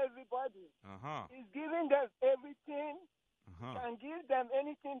created everybody. Uh-huh. He's giving them everything, Uh-huh. can give them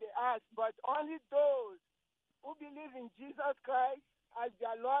anything they ask, but only those who believe in Jesus Christ as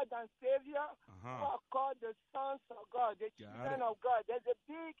their Lord and Savior who are called the sons of God, the children it. of God. There's a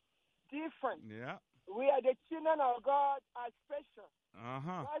big difference. Yeah. We are the children of God are special.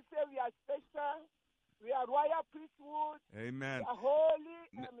 Uh-huh. God said we are special. We are royal priesthood. Amen. We are holy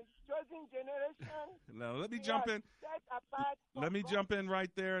and chosen generation. Now, let me We jump are in. set apart from Let me God. jump in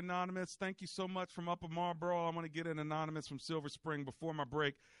right there, Anonymous. Thank you so much from Upper Marlboro. I want to get in Anonymous from Silver Spring before my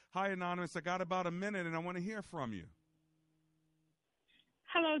break. Hi, Anonymous. I got about a minute, and I want to hear from you.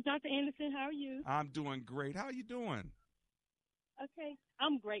 Hello, Dr. Anderson. How are you? I'm doing great. How you doing? Okay,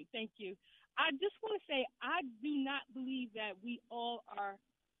 I'm great. Thank you. I just want to say I do not believe that we all are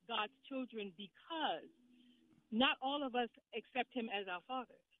God's children because not all of us accept him as our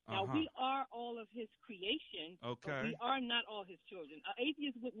father. Now, we are all of his creation, but Okay. we are not all his children.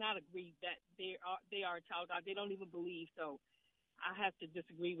 Atheists would not agree that they are a child of God. They don't even believe, so I have to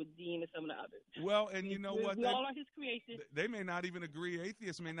disagree with Dean and some of the others. Well, and you know what? We all are his creation. They may not even agree.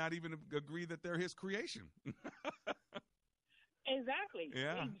 Atheists may not even agree that they're his creation. Exactly.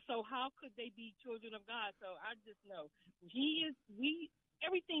 Yeah. So how could they be children of God? So I just know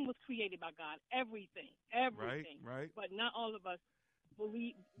everything was created by God. Everything. Right. But not all of us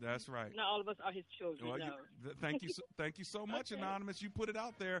believe. That's right. Not all of us are his children. Well, no. thank you so much, Okay. Anonymous. You put it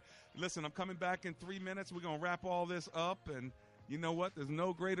out there. Listen, I'm coming back in 3 minutes. We're going to wrap all this up, and you know what? There's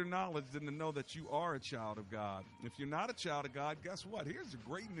no greater knowledge than to know that you are a child of God. If you're not a child of God, guess what? Here's the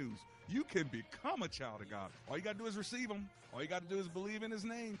great news. You can become a child of God. All you got to do is receive him. All you got to do is believe in his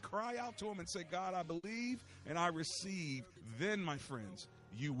name. Cry out to him and say, God, I believe and I receive. Then, my friends,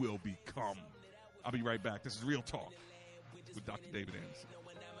 you will become. I'll be right back. This is Real Talk with Dr. David Anderson.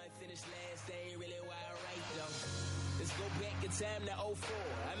 Let's go back in time to 04.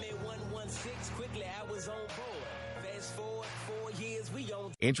 I'm in 116. Quickly, I was on board. Fast forward 4 years, we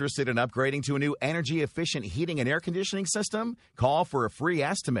on. Interested in upgrading to a new energy-efficient heating and air conditioning system? Call for a free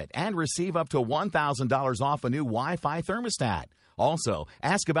estimate and receive up to $1,000 off a new Wi-Fi thermostat. Also,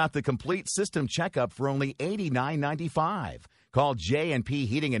 ask about the complete system checkup for only $89.95. Call J&P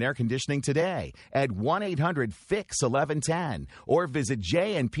Heating and Air Conditioning today at 1-800-FIX-1110 or visit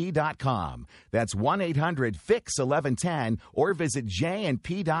jnp.com. That's 1-800-FIX-1110 or visit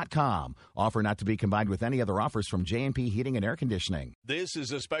jnp.com. Offer not to be combined with any other offers from J&P Heating and Air Conditioning. This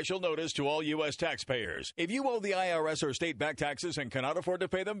is a special notice to all U.S. taxpayers. If you owe the IRS or state back taxes and cannot afford to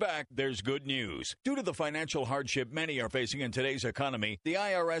pay them back, there's good news. Due to the financial hardship many are facing in today's economy, the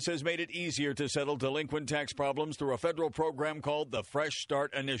IRS has made it easier to settle delinquent tax problems through a federal program called the Fresh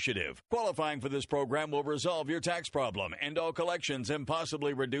Start Initiative. Qualifying for this program will resolve your tax problem, end all collections, and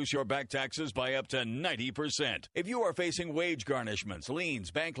possibly reduce your back taxes by up to 90%. If you are facing wage garnishments,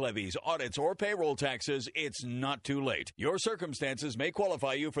 liens, bank levies, audits, or payroll taxes, it's not too late. Your circumstances may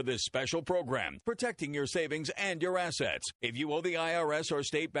qualify you for this special program, protecting your savings and your assets. If you owe the IRS or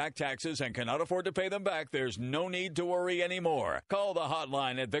state back taxes and cannot afford to pay them back, there's no need to worry anymore. Call the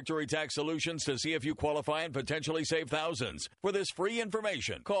hotline at Victory Tax Solutions to see if you qualify and potentially save thousands. For this free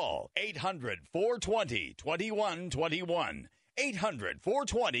information, call 800-420-2121.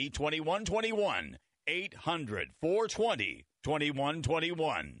 800-420-2121.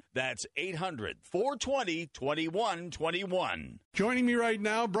 800-420-2121. That's 800-420-2121. Joining me right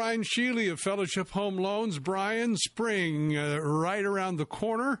now, Brian Sheely of Fellowship Home Loans. Brian, spring right around the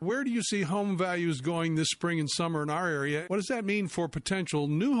corner. Where do you see home values going this spring and summer in our area? What does that mean for potential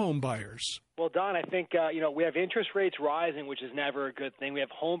new home buyers? Well, Don, I think we have interest rates rising, which is never a good thing. We have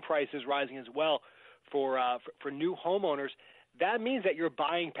home prices rising as well for new homeowners. that means that your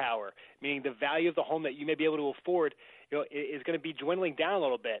buying power, meaning the value of the home that you may be able to afford, is going to be dwindling down a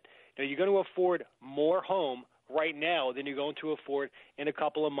little bit. You're going to afford more home right now than you're going to afford in a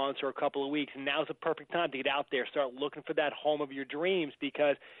couple of months or a couple of weeks. And now's the perfect time to get out there, start looking for that home of your dreams,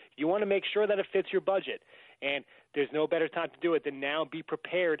 because you want to make sure that it fits your budget. And there's no better time to do it than now. Be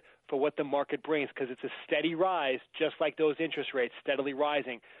prepared for what the market brings, because it's a steady rise, just like those interest rates, steadily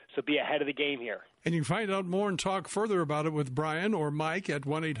rising. So be ahead of the game here. And you can find out more and talk further about it with Brian or Mike at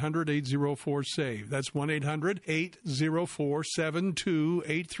 1-800-804-SAVE. That's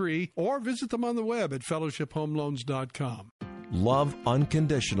 1-800-804-7283. Or visit them on the web at fellowshiphomeloans.com. Love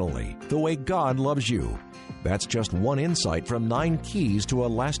unconditionally, the way God loves you. That's just one insight from 9 Keys to a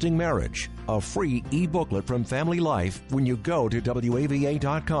Lasting Marriage, a free e-booklet from Family Life when you go to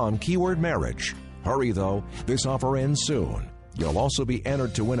WAVA.com keyword marriage. Hurry, though. This offer ends soon. You'll also be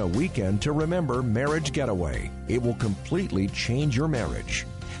entered to win a weekend to remember Marriage Getaway. It will completely change your marriage.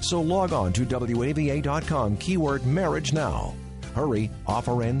 So log on to WAVA.com keyword marriage now. Hurry,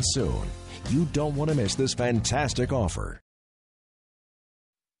 offer ends soon. You don't want to miss this fantastic offer.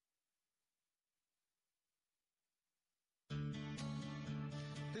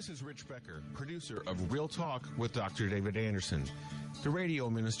 This is Rich Becker, producer of Real Talk with Dr. David Anderson. The radio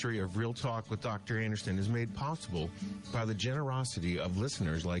ministry of Real Talk with Dr. Anderson is made possible by the generosity of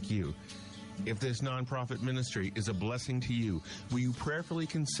listeners like you. If this nonprofit ministry is a blessing to you, will you prayerfully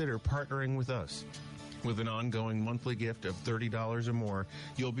consider partnering with us? With an ongoing monthly gift of $30 or more,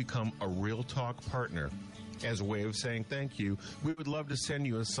 you'll become a Real Talk partner. As a way of saying thank you, we would love to send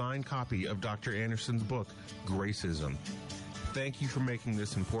you a signed copy of Dr. Anderson's book, Gracism. Thank you for making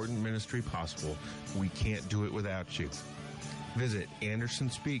this important ministry possible. We can't do it without you. Visit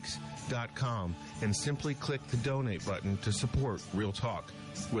AndersonSpeaks.com and simply click the donate button to support Real Talk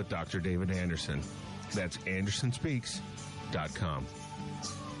with Dr. David Anderson. That's AndersonSpeaks.com.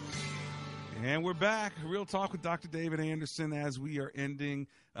 And we're back. Real Talk with Dr. David Anderson as we are ending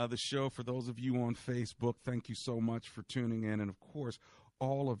the show. For those of you on Facebook, thank you so much for tuning in. And, of course,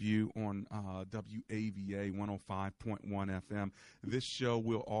 all of you on WAVA 105.1 FM. This show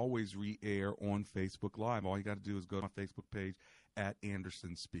will always re-air on Facebook Live. All you got to do is go to my Facebook page at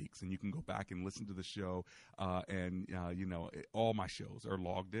Anderson Speaks, and you can go back and listen to the show. All my shows are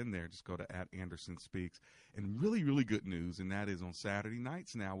logged in there. Just go to at Anderson Speaks. And really, really good news, and that is on Saturday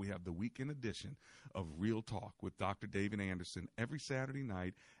nights now we have the weekend edition of Real Talk with Dr. David Anderson every Saturday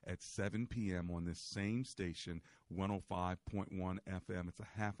night at 7 p.m. on this same station, 105.1 FM. It's a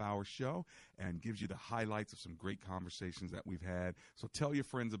half-hour show and gives you the highlights of some great conversations that we've had. So tell your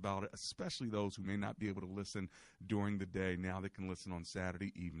friends about it, especially those who may not be able to listen during the day. Now they can listen on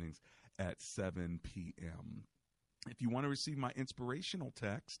Saturday evenings at 7 p.m. If you want to receive my inspirational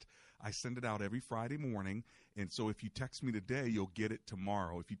text, I send it out every Friday morning. And so if you text me today, you'll get it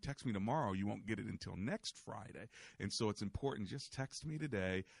tomorrow. If you text me tomorrow, you won't get it until next Friday. And so it's important. Just text me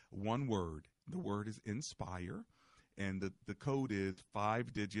today, one word. The word is inspire. And the code is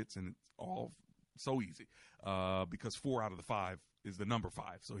 5 digits, and it's all so easy because 4 out of the 5 is the number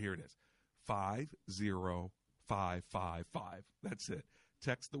 5. So here it is, 50555. That's it.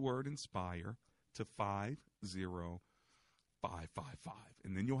 Text the word inspire to 50555.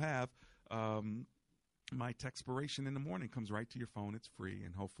 And then you'll have my textpiration in the morning. Comes right to your phone. It's free,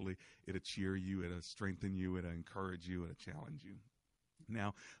 and hopefully it'll cheer you, it'll strengthen you, it'll encourage you, it'll challenge you.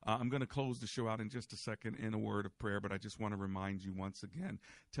 Now, I'm going to close the show out in just a second in a word of prayer, but I just want to remind you once again,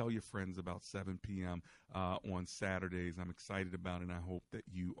 tell your friends about 7 p.m. On Saturdays. I'm excited about it, and I hope that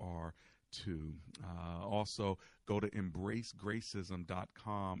you are too. Also, go to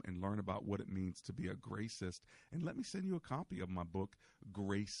embracegracism.com and learn about what it means to be a gracist. And let me send you a copy of my book,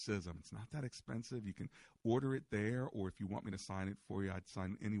 Gracism. It's not that expensive. You can order it there, or if you want me to sign it for you, I'd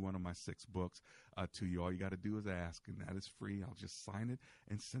sign any one of my 6 books to you. All you got to do is ask, and that is free. I'll just sign it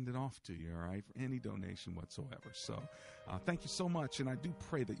and send it off to you, all right, for any donation whatsoever. So thank you so much, and I do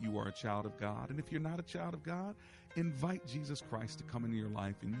pray that you are a child of God. And if you're not a child of God, invite Jesus Christ to come into your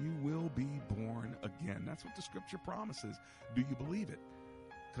life, and you will be born again. That's what the Scripture promises. Do you believe it?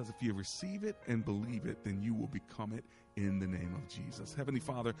 Because if you receive it and believe it, then you will become it in the name of Jesus. Heavenly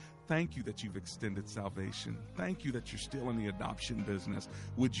Father, thank you that you've extended salvation. Thank you that you're still in the adoption business.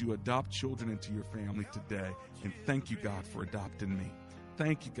 Would you adopt children into your family today? And thank you, God, for adopting me.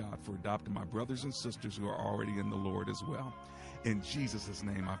 Thank you, God, for adopting my brothers and sisters who are already in the Lord as well. In Jesus'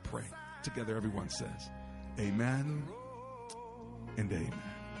 name I pray. Together everyone says, amen and amen.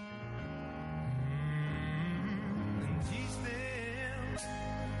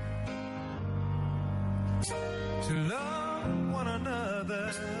 To love one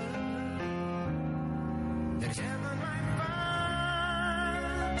another, that heaven might find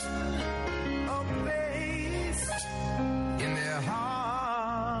Come and